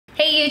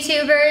Hey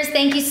YouTubers,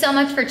 thank you so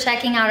much for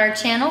checking out our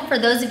channel. For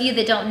those of you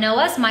that don't know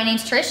us, my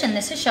name's Trish and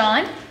this is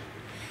Sean.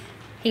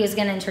 He was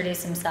gonna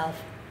introduce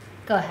himself.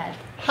 Go ahead.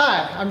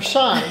 Hi, I'm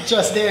Sean,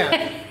 Just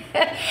Dance.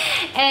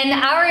 And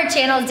our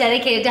channel is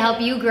dedicated to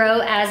help you grow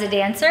as a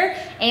dancer,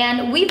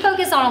 and we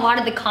focus on a lot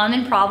of the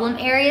common problem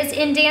areas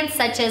in dance,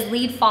 such as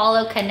lead,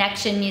 follow,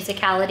 connection,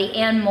 musicality,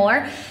 and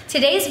more.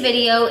 Today's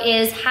video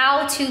is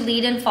how to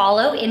lead and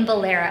follow in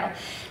Bolero.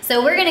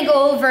 So we're gonna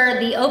go over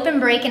the open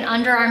break and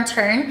underarm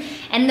turn,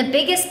 and the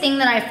biggest thing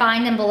that I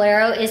find in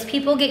Bolero is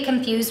people get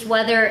confused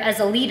whether,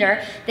 as a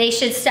leader, they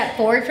should step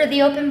forward for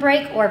the open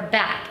break or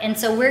back, and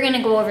so we're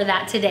gonna go over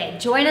that today.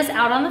 Join us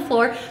out on the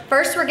floor.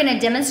 First, we're gonna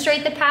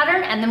demonstrate the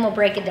pattern, and then we'll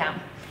break it down.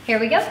 Here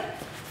we go.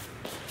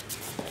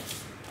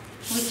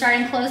 We start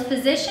in closed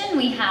position.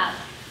 We have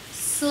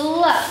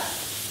slow,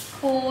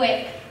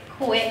 quick,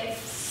 quick,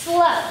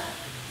 slow,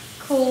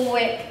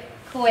 quick,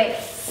 quick,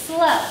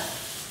 slow,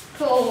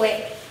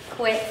 quick,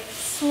 quick,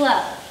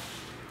 slow.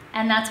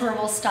 And that's where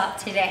we'll stop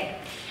today.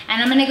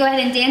 And I'm gonna go ahead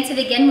and dance it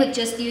again with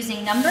just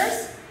using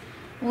numbers.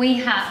 We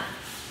have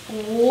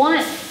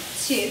 1,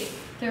 2,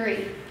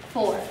 3,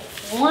 4.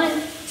 1,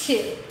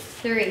 2,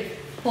 3,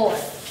 4.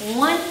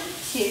 1,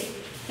 2,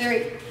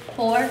 3,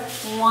 4.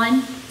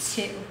 1,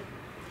 2.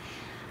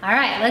 All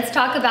right, let's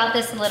talk about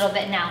this a little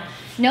bit now.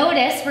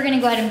 Notice, we're gonna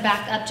go ahead and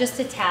back up just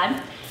a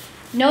tad.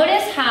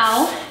 Notice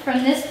how,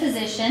 from this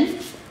position,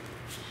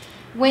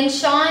 when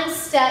Sean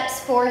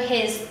steps for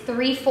his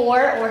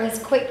 3-4 or his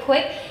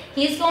quick,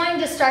 he's going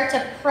to start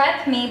to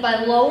prep me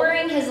by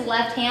lowering his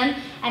left hand,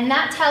 and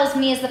that tells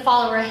me as the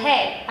follower,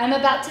 hey, I'm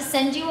about to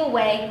send you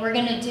away, we're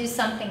gonna do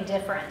something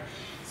different.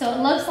 So it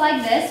looks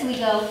like this. We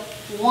go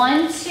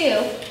 1, 2,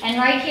 and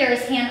right here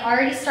his hand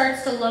already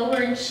starts to lower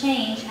and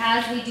change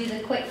as we do the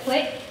quick,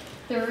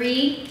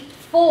 3,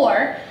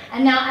 4.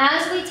 And now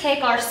as we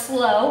take our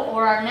slow,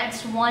 or our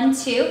next 1,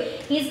 2,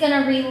 he's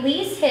gonna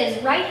release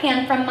his right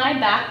hand from my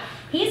back.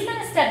 He's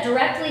gonna step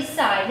directly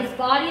side. His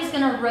body is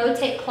gonna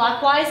rotate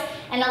clockwise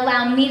and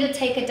allow me to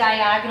take a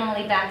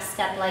diagonally back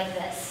step like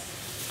this.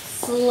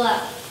 Slow.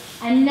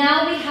 And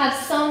now we have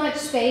so much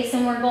space,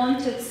 and we're going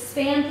to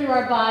expand through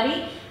our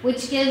body,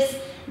 which gives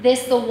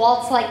this the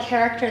waltz-like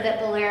character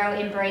that Bolero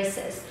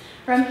embraces.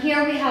 From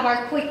here we have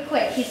our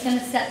quick. He's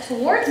gonna step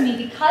towards me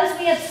because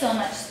we have so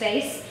much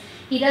space.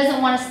 He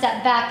doesn't wanna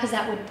step back because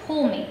that would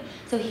pull me.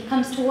 So he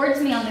comes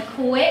towards me on the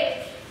quick.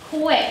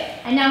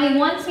 And now he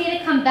wants me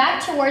to come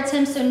back towards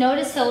him, so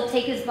notice he'll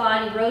take his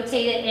body,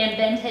 rotate it, and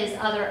bend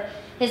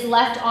his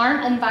left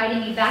arm,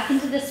 inviting me back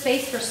into the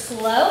space for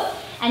slow,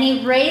 and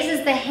he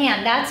raises the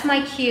hand. That's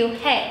my cue,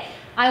 hey,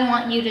 I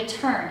want you to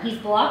turn. He's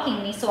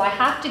blocking me, so I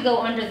have to go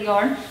under the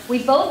arm.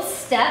 We both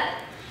step.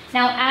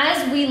 Now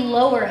as we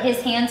lower,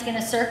 his hand's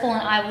gonna circle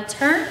and I will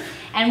turn,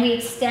 and we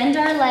extend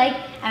our leg,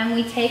 and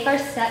we take our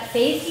step,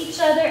 face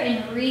each other,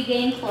 and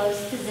regain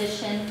closed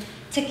position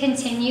to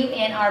continue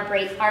in our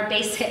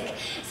basic.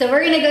 So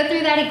we're gonna go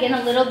through that again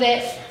a little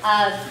bit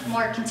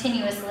more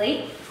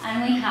continuously.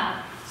 And we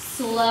have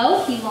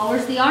slow, he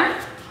lowers the arm,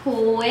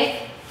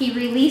 quick, he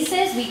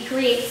releases, we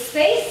create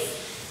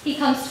space, he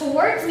comes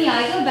towards me,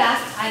 I go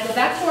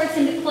back towards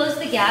him to close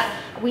the gap,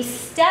 we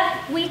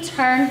step, we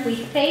turn, we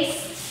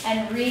face,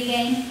 and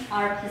regain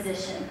our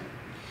position.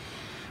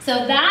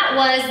 So that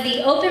was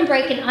the open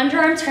break and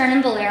underarm turn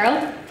in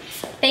Bolero.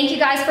 Thank you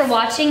guys for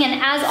watching,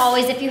 and as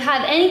always, if you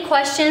have any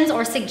questions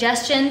or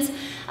suggestions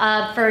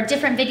for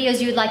different videos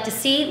you would like to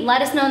see,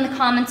 let us know in the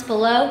comments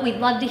below. We'd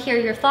love to hear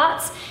your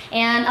thoughts,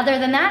 and other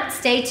than that,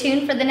 stay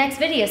tuned for the next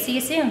video. See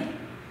you soon.